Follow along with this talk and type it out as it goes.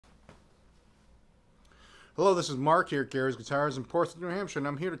Hello, this is Mark here at Gary's Guitars in Portsmouth, New Hampshire, and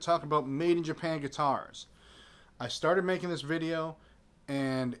I'm here to talk about made in Japan guitars. I started making this video,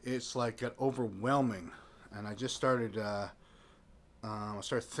 and it's like got overwhelming, and I just started. I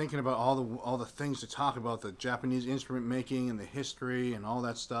started thinking about all the things to talk about, the Japanese instrument making and the history and all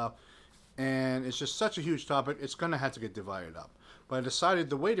that stuff, and it's just such a huge topic. It's going to have to get divided up. But I decided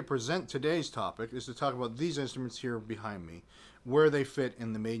the way to present today's topic is to talk about these instruments here behind me, where they fit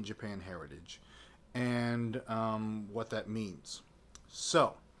in the made in Japan heritage, and what that means.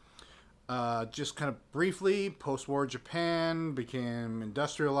 So, just kind of briefly, post-war Japan became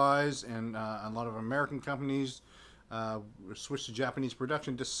industrialized, and a lot of American companies switched to Japanese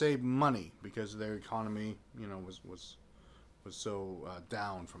production to save money because their economy, was so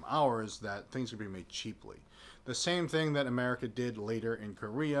down from ours that things could be made cheaply. The same thing that America did later in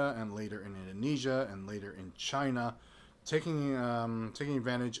Korea and later in Indonesia and later in China, taking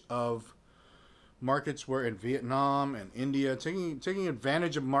advantage of markets where in Vietnam and India, taking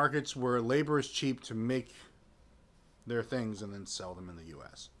advantage of markets where labor is cheap to make their things and then sell them in the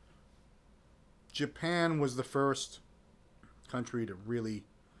U.S. Japan was the first country to really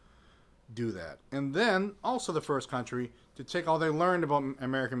do that. And then also the first country to take all they learned about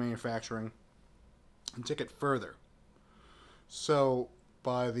American manufacturing and take it further. So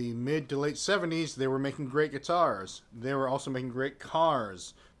by the mid to late 70s, they were making great guitars. They were also making great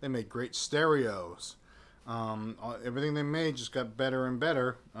cars. They made great stereos. Everything they made just got better and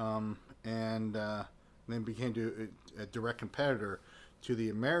better, and then became a direct competitor to the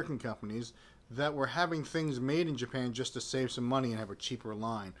American companies that were having things made in Japan just to save some money and have a cheaper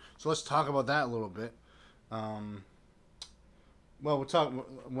line. So let's talk about that a little bit. Well, we'll talk,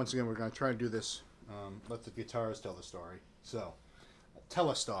 once again, we're going to try to do this, let the guitars tell the story. So,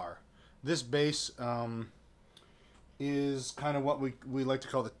 Tele-Star. This bass is kind of what we like to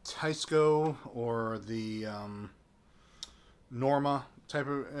call the Taisco or the Norma type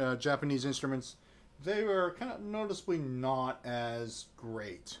of Japanese instruments. They were kind of noticeably not as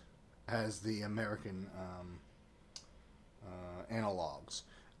great as the American analogs.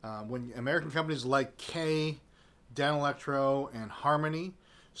 When American companies like K, Danelectro, and Harmony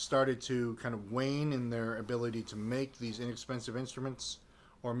started to kind of wane in their ability to make these inexpensive instruments,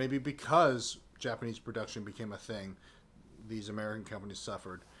 or maybe because Japanese production became a thing, these American companies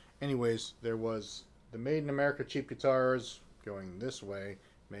suffered. Anyways, there was the made in America cheap guitars going this way,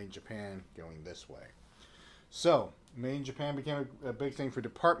 made in Japan going this way. So, made in Japan became a big thing for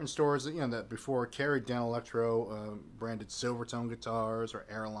department stores that before carried Danelectro branded Silvertone guitars or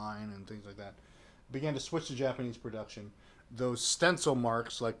Airline and things like that. Began to switch to Japanese production. Those stencil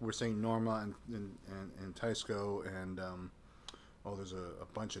marks, like we're saying Norma and Taisco, and there's a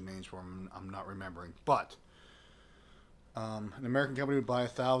bunch of names for them I'm not remembering. But an American company would buy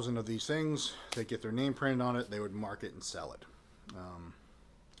 1,000 of these things. They'd get their name printed on it. They would mark it and sell it.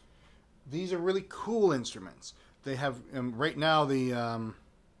 These are really cool instruments. They have right now the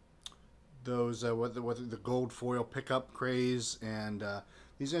the gold foil pickup craze, and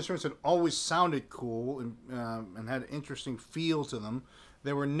these instruments had always sounded cool and had an interesting feel to them.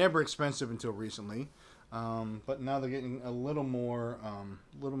 They were never expensive until recently, but now they're getting a little more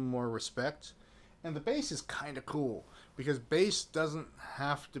respect. And the bass is kind of cool because bass doesn't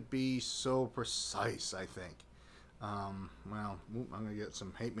have to be so precise, I think. Well, I'm going to get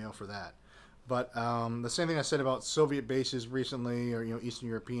some hate mail for that. But the same thing I said about Soviet basses recently, or Eastern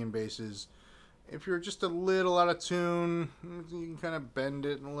European basses. If you're just a little out of tune, you can kind of bend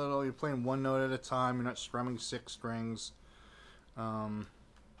it a little. You're playing one note at a time. You're not strumming 6 strings.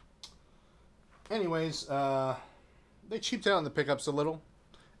 Anyways, they cheaped out on the pickups a little,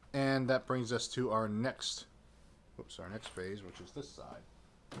 and that brings us to our next phase, which is this side.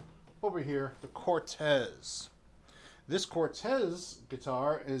 Over here, the Cortez. This Cortez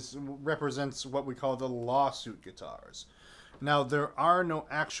guitar represents what we call the lawsuit guitars. Now, there are no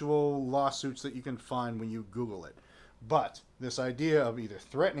actual lawsuits that you can find when you Google it. But this idea of either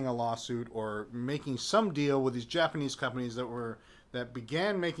threatening a lawsuit or making some deal with these Japanese companies that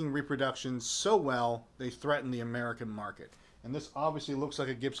began making reproductions so well, they threatened the American market. And this obviously looks like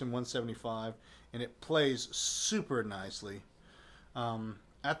a Gibson 175, and it plays super nicely.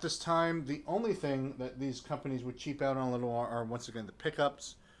 At this time, the only thing that these companies would cheap out on a little are once again the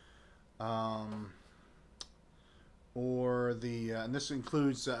pickups, or and this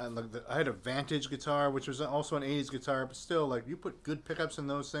includes I had a Vantage guitar, which was also an 80s guitar, but still, like, you put good pickups in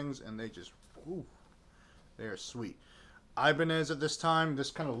those things, and they just, they are sweet. Ibanez at this time,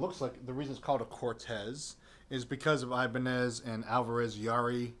 this kind of looks like, the reason it's called a Cortez is because of Ibanez and Alvarez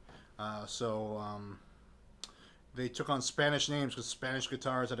Yari. they took on Spanish names because Spanish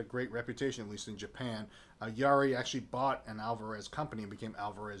guitars had a great reputation, at least in Japan. Yari actually bought an Alvarez company and became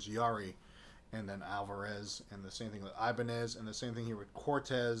Alvarez Yari, and then Alvarez, and the same thing with Ibanez, and the same thing here with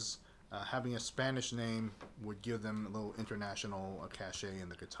Cortez. Having a Spanish name would give them a little international cachet in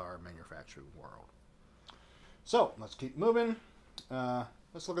the guitar manufacturing world. So, let's keep moving.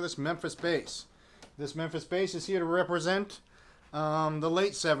 Let's look at this Memphis bass. This Memphis bass is here to represent the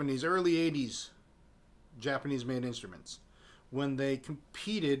late 70s, early 80s Japanese-made instruments when they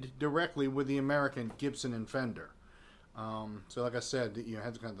competed directly with the American Gibson and Fender. So like I said, you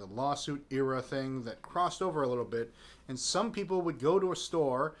had kind of the lawsuit era thing that crossed over a little bit, and some people would go to a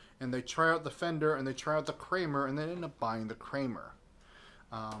store and they try out the Fender and they try out the Kramer and they end up buying the Kramer.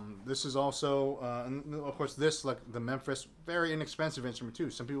 This is also, and of course this, like the Memphis, very inexpensive instrument too.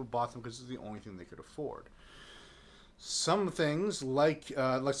 Some people bought them because it's the only thing they could afford. Some things, like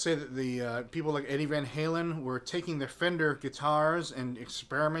let's say that the people like Eddie Van Halen were taking their Fender guitars and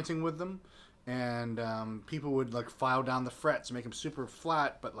experimenting with them, and people would like file down the frets, make them super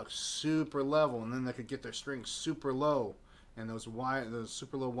flat but like super level, and then they could get their strings super low, and those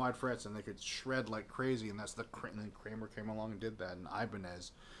super low wide frets, and they could shred like crazy. And that's and then Kramer came along and did that, and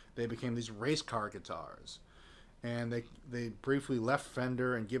Ibanez, they became these race car guitars, and they briefly left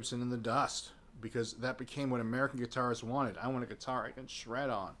Fender and Gibson in the dust, because that became what American guitarists wanted. I want a guitar I can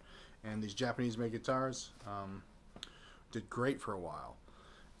shred on. And these Japanese-made guitars did great for a while.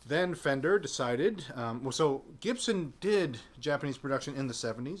 Then Fender decided, so Gibson did Japanese production in the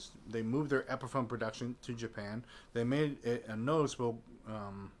 70s. They moved their Epiphone production to Japan. They made a noticeable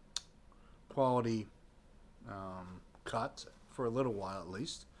quality cut for a little while at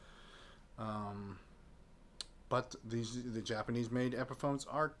least. But the Japanese-made Epiphones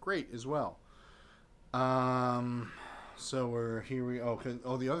are great as well. So we're here. The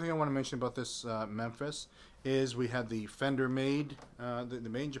other thing I want to mention about this Memphis is we had the Fender made, the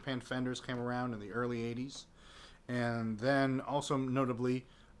made in Japan Fenders came around in the early 80s, and then also notably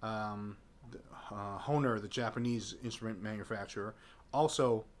Hohner, the Japanese instrument manufacturer,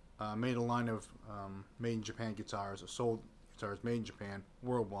 also made a line of made in Japan guitars, sold guitars made in Japan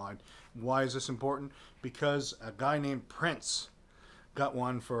worldwide. Why is this important? Because a guy named Prince got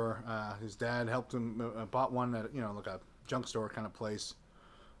one for his dad, helped him, bought one at, like a junk store kind of place.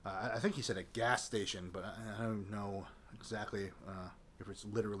 I think he said a gas station, but I don't know exactly if it's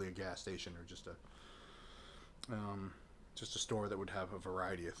literally a gas station or just a store that would have a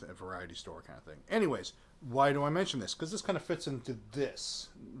variety store kind of thing. Anyways, why do I mention this? Because this kind of fits into this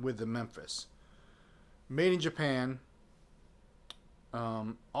with the Memphis. Made in Japan,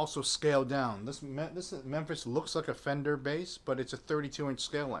 also scaled down. This Memphis looks like a Fender bass, but it's a 32-inch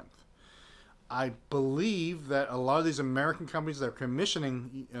scale length. I believe that a lot of these American companies that are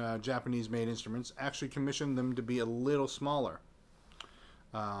commissioning Japanese-made instruments actually commission them to be a little smaller,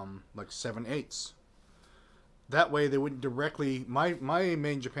 like 7/8. That way they wouldn't directly... My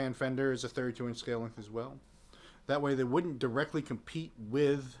made in Japan Fender is a 32-inch scale length as well. That way they wouldn't directly compete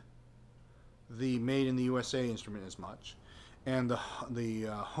with the made in the USA instrument as much. And the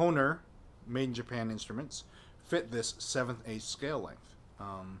Hohner made in Japan instruments fit this 7/8 scale length.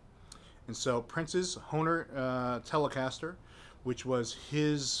 And so Prince's Hohner Telecaster, which was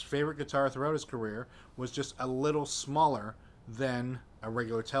his favorite guitar throughout his career, was just a little smaller than a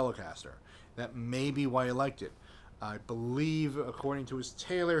regular Telecaster. That may be why he liked it. I believe, according to his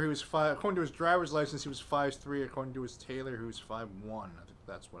tailor, according to his driver's license, he was 5'3". According to his tailor, he was 5'1". I think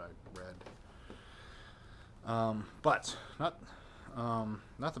that's what I read. But not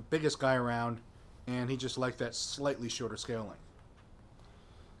the biggest guy around, and he just liked that slightly shorter scale length.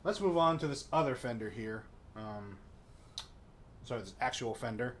 Let's move on to this other Fender here. This actual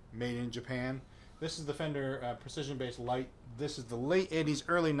Fender made in Japan. This is the Fender Precision Bass Lite. This is the late 80s,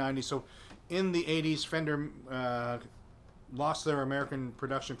 early 90s. So in the 80s, Fender lost their American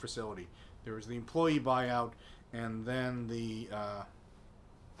production facility. There was the employee buyout, and then the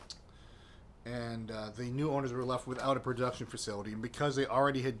new owners were left without a production facility. And because they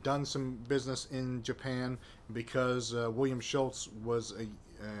already had done some business in Japan, because William Schultz was a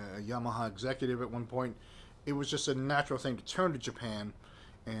Yamaha executive at one point, it was just a natural thing to turn to Japan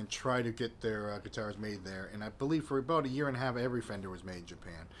and try to get their guitars made there. And I believe for about a year and a half, every Fender was made in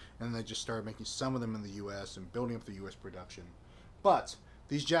Japan. And then they just started making some of them in the U.S. and building up the U.S. production. But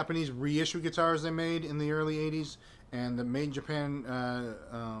these Japanese reissue guitars they made in the early 80s and the made in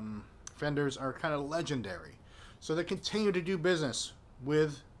Japan Fenders are kind of legendary. So they continue to do business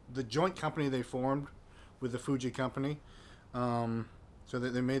with the joint company they formed with the Fuji company. So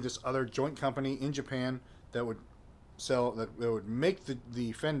that they made this other joint company in Japan that would they would make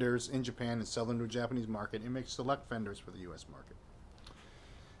the fenders in Japan and sell them to a Japanese market and make select fenders for the U.S. market.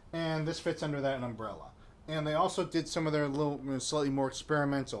 And this fits under that umbrella. And they also did some of their little, slightly more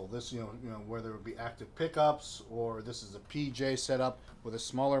experimental. This, where there would be active pickups, or this is a PJ setup with a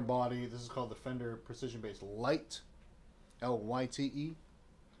smaller body. This is called the Fender Precision Base Lyte, Lyte.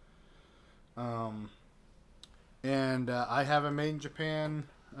 And I have a made in Japan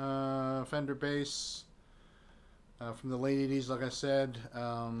Fender bass from the late 80s, like I said.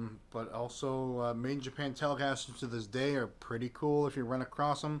 But also made in Japan Telecasters to this day are pretty cool if you run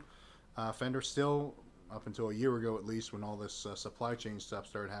across them. Fender still, up until a year ago at least, when all this supply chain stuff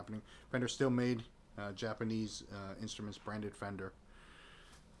started happening, Fender still made Japanese instruments branded Fender,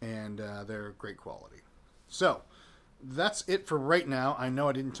 and they're great quality. So that's it for right now. I know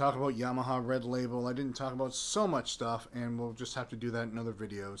I didn't talk about Yamaha Red Label. I didn't talk about so much stuff, and we'll just have to do that in other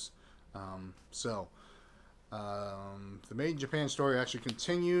videos. The Made in Japan story actually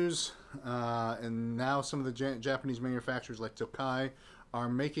continues, and now some of the Japanese manufacturers like Tokai are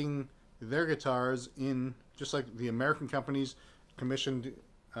making their guitars in, just like the American companies commissioned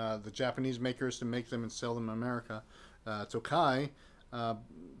the Japanese makers to make them and sell them in America. Tokai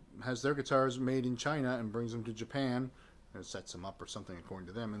has their guitars made in China and brings them to Japan, and sets them up or something according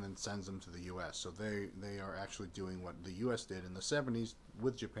to them, and then sends them to the U.S. So they are actually doing what the U.S. did in the 70s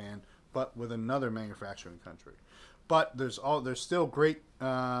with Japan, but with another manufacturing country. But there's still great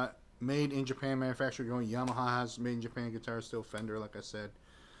made in Japan manufacturing going. Yamaha has made in Japan guitars still, Fender, like I said,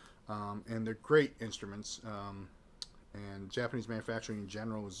 and they're great instruments. And Japanese manufacturing in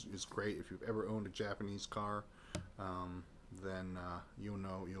general is great. If you've ever owned a Japanese car, then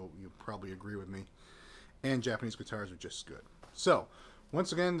you'll probably agree with me. And Japanese guitars are just good. So,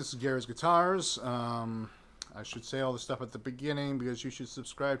 once again, this is Gary's Guitars. I should say all the stuff at the beginning because you should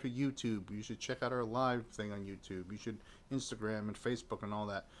subscribe to YouTube. You should check out our live thing on YouTube. You should Instagram and Facebook and all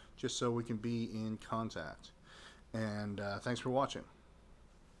that, just so we can be in contact. And thanks for watching.